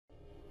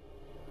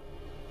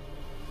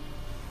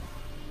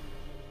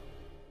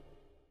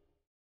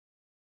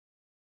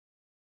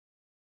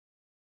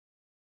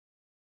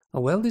A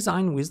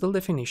well-designed WSDL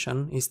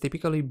definition is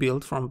typically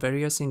built from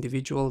various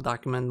individual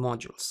document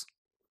modules.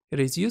 It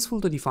is useful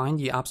to define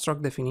the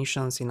abstract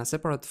definitions in a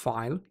separate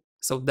file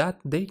so that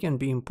they can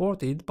be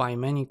imported by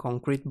many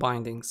concrete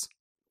bindings.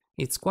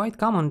 It's quite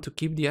common to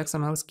keep the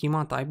XML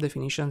schema type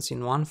definitions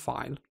in one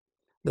file,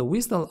 the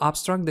WSDL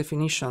abstract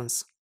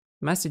definitions,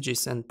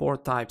 messages and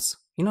port types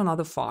in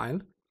another file,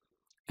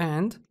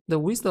 and the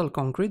WSDL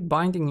concrete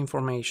binding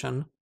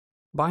information,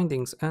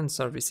 bindings and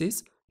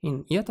services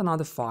in yet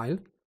another file,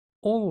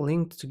 all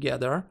linked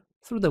together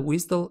through the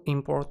WSDL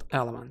import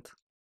element.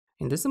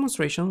 In this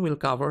demonstration, we'll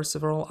cover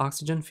several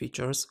oXygen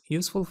features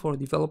useful for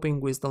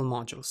developing WSDL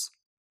modules: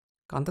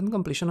 Content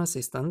Completion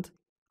Assistant,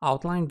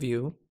 Outline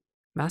View,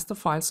 Master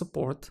File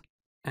Support,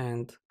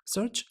 and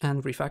Search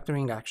and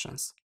Refactoring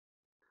actions.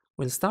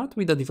 We'll start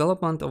with the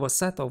development of a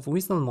set of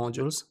WSDL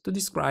modules to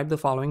describe the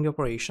following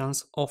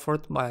operations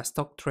offered by a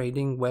stock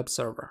trading web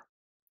server: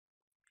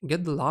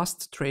 get the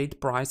last trade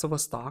price of a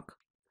stock,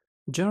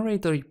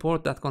 generate a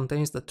report that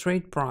contains the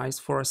trade price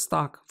for a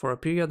stock for a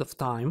period of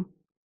time,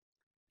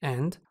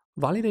 and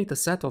validate a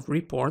set of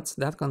reports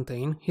that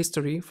contain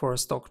history for a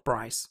stock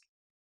price.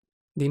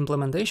 The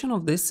implementation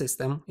of this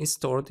system is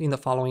stored in the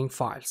following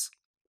files: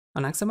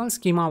 an XML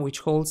schema which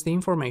holds the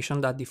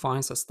information that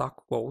defines a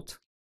stock quote,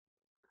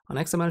 an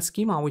XML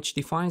schema which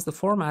defines the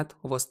format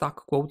of a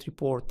stock quote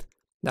report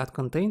that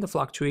contain the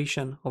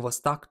fluctuation of a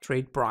stock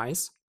trade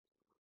price,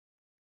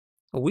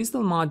 a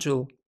WSDL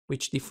module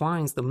which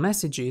defines the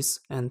messages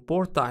and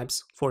port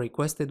types for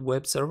requested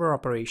web server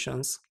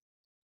operations,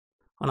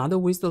 another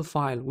WSDL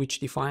file which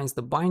defines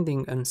the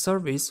binding and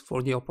service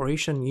for the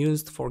operation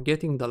used for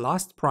getting the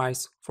last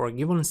price for a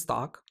given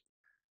stock,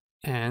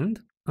 and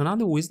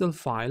another WSDL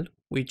file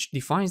which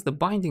defines the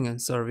binding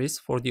and service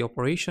for the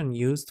operation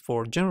used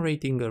for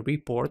generating a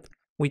report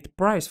with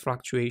price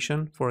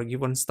fluctuation for a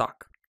given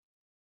stock.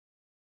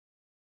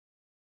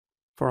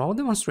 For our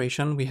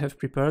demonstration, we have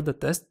prepared a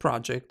test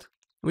project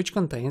which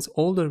contains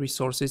all the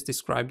resources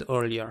described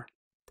earlier.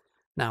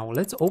 Now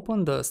let's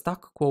open the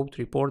stock quote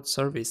report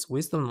service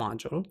WSDL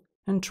module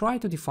and try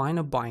to define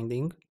a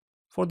binding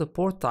for the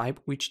port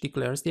type which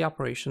declares the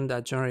operation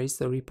that generates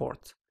the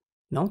report.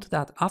 Note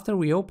that after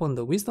we open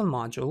the WSDL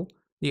module,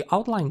 the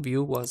outline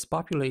view was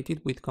populated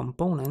with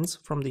components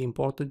from the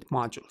imported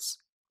modules.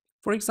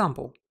 For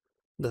example,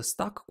 the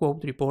stock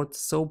quote report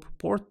SOAP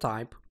port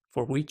type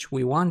for which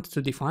we want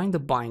to define the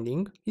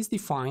binding is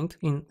defined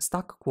in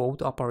stock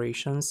quote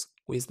operations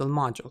WSDL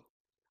module.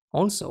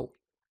 Also,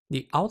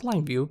 the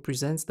outline view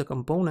presents the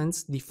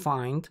components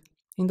defined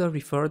in the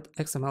referred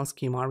XML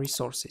schema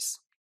resources.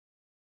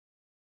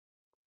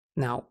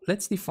 Now,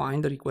 let's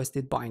define the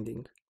requested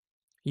binding.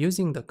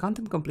 Using the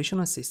Content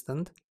Completion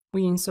Assistant,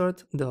 we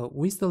insert the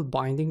WSDL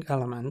binding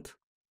element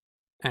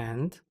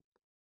and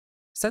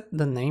set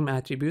the name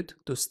attribute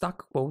to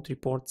stock quote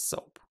report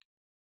SOAP.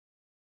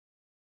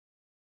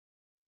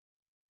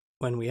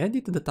 When we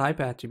edit the type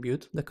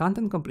attribute, the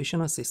Content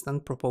Completion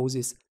Assistant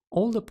proposes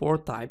all the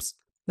port types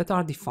that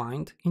are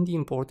defined in the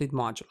imported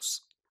modules.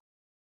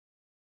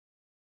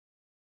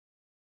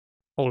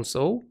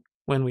 Also,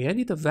 when we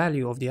edit a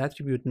value of the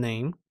attribute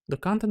name, the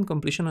Content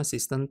Completion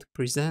Assistant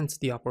presents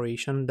the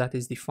operation that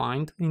is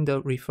defined in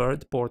the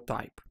referred port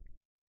type.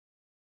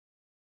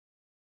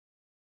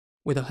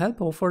 With the help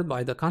offered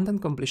by the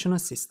Content Completion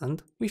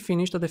Assistant, we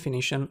finish the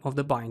definition of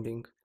the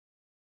binding.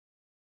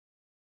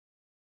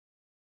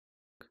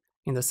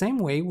 In the same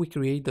way, we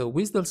create the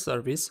WSDL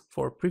service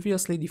for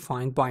previously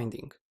defined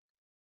binding.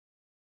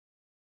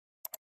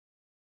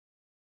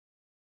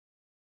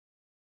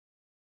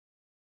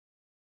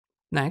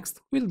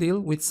 Next, we'll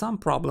deal with some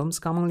problems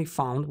commonly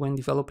found when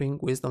developing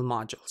WSDL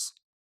modules.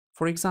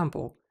 For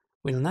example,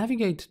 we'll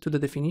navigate to the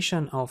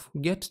definition of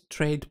Get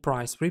Trade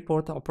Price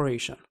Report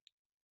operation.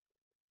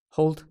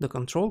 Hold the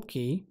Control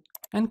key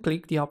and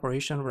click the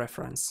operation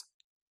reference.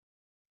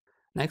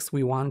 Next,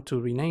 we want to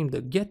rename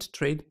the Get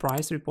Trade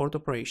Price Report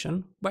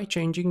operation by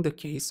changing the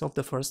case of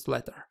the first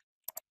letter.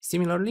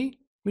 Similarly,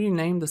 we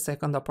rename the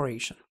second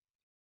operation.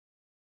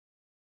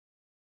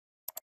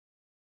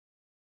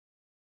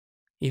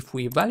 If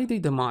we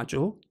validate the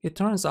module, it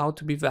turns out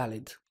to be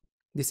valid.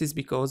 This is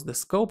because the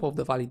scope of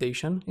the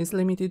validation is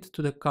limited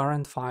to the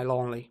current file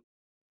only.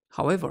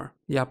 However,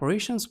 the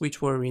operations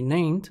which were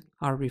renamed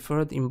are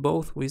referred in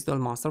both WSDL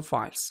master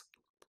files,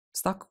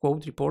 stock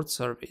quote report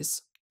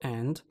service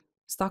and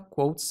stock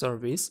quote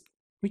service,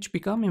 which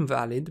become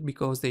invalid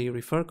because they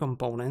refer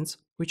components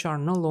which are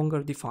no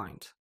longer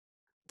defined.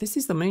 This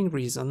is the main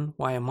reason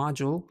why a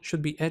module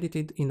should be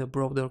edited in a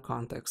broader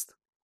context.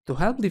 To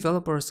help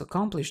developers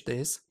accomplish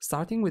this,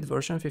 starting with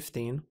version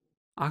 15,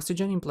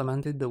 oXygen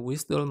implemented the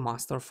WSDL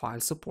master file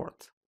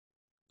support.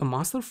 A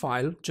master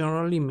file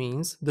generally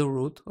means the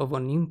root of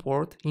an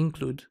import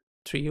include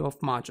tree of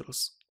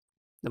modules.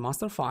 The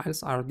master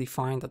files are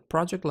defined at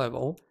project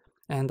level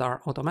and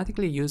are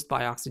automatically used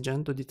by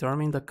oXygen to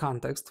determine the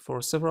context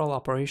for several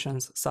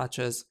operations such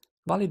as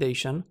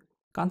validation,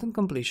 content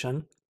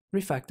completion,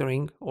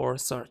 refactoring, or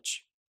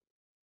search.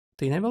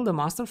 To enable the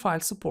master file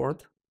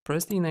support,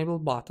 press the Enable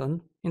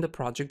button in the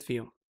project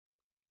view.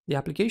 The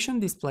application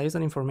displays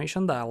an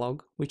information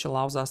dialog which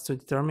allows us to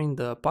determine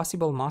the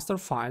possible master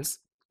files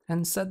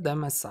and set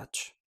them as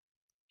such.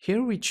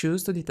 Here we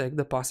choose to detect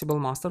the possible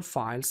master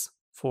files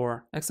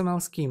for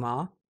XML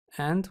schema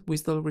and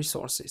WSDL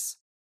resources.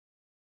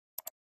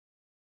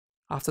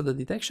 After the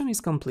detection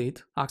is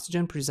complete,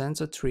 oXygen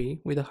presents a tree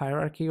with a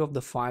hierarchy of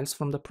the files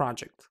from the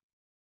project.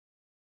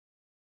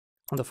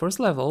 On the first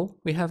level,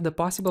 we have the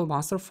possible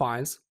master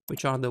files,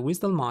 which are the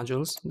WSDL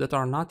modules that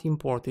are not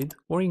imported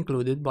or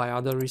included by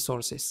other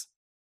resources.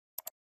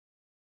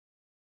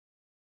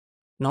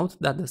 Note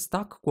that the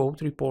stock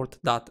quote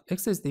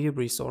report.xsd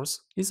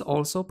resource is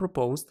also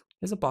proposed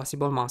as a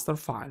possible master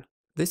file.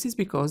 This is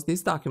because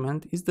this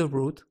document is the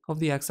root of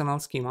the XML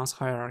schemas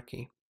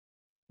hierarchy.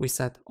 We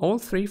set all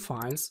three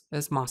files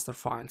as master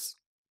files.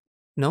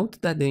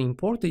 Note that the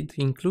imported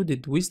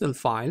included WSDL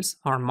files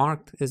are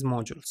marked as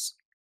modules.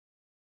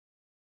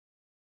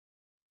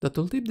 The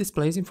tooltip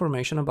displays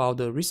information about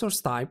the resource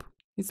type,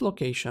 its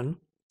location,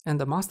 and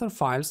the master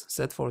files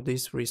set for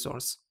this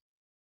resource.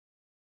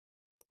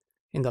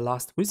 In the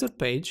last wizard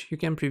page, you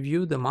can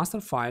preview the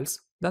master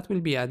files that will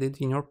be added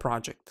in your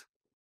project.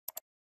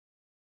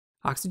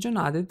 oXygen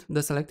added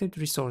the selected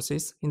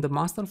resources in the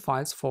master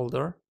files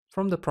folder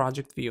from the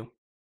project view.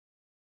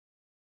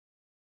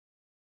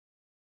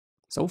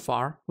 So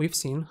far, we've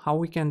seen how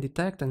we can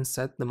detect and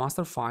set the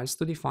master files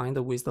to define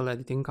the WSDL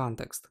editing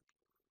context.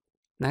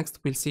 Next,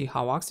 we'll see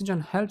how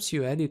oXygen helps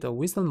you edit a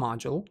WSDL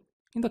module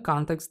in the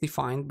context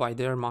defined by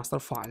their master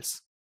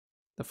files.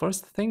 The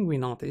first thing we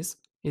notice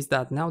is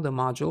that now the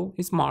module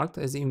is marked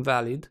as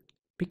invalid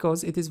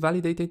because it is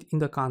validated in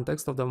the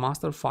context of the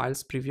master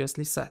files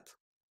previously set.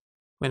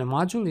 When a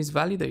module is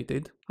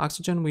validated,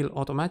 oXygen will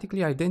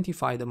automatically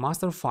identify the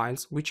master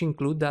files which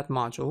include that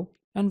module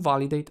and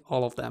validate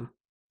all of them.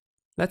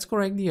 Let's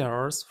correct the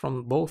errors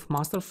from both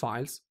master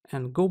files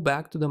and go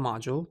back to the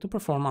module to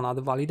perform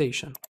another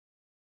validation.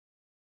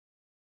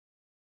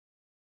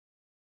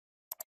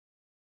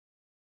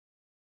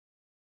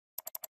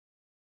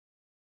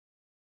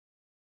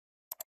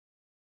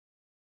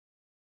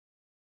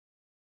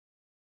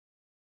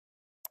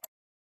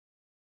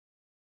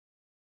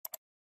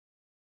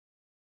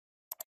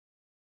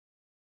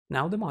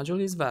 Now the module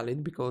is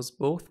valid because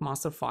both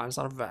master files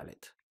are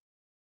valid.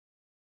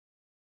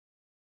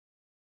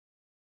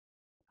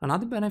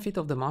 Another benefit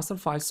of the master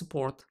file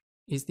support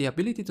is the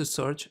ability to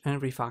search and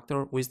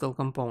refactor WSDL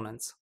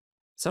components.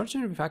 Search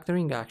and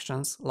refactoring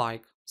actions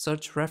like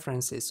search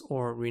references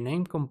or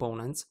rename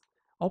components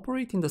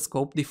operate in the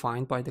scope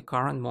defined by the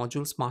current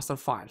module's master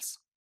files.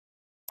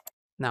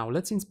 Now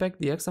let's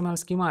inspect the XML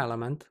schema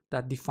element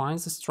that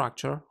defines the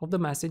structure of the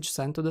message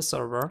sent to the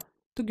server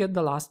to get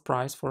the last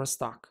price for a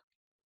stock.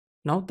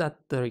 Note that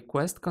the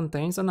request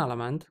contains an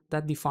element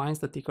that defines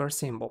the ticker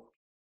symbol.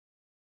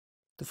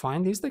 To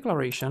find this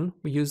declaration,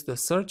 we use the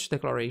search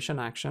declaration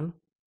action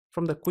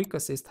from the Quick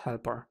Assist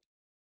helper.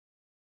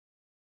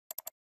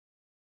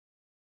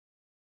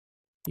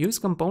 Use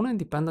component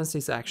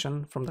dependencies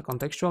action from the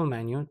contextual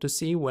menu to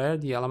see where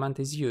the element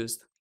is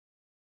used.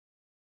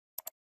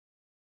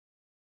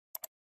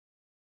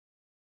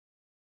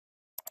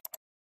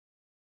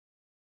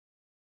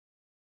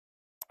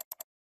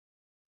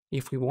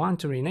 If we want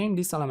to rename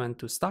this element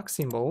to stock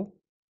symbol,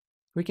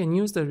 we can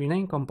use the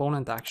rename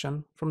component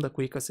action from the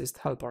Quick Assist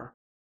helper.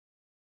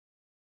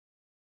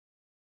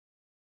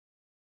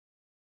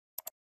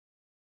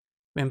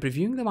 When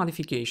previewing the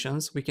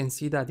modifications, we can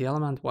see that the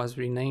element was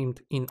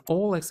renamed in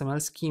all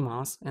XML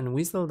schemas and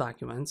WSDL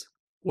documents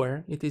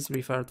where it is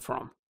referred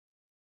from.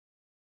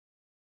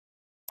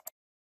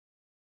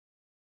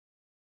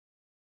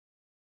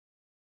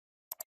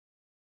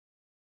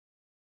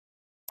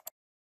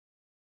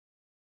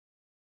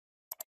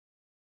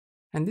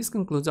 And this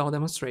concludes our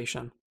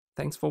demonstration.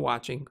 Thanks for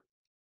watching.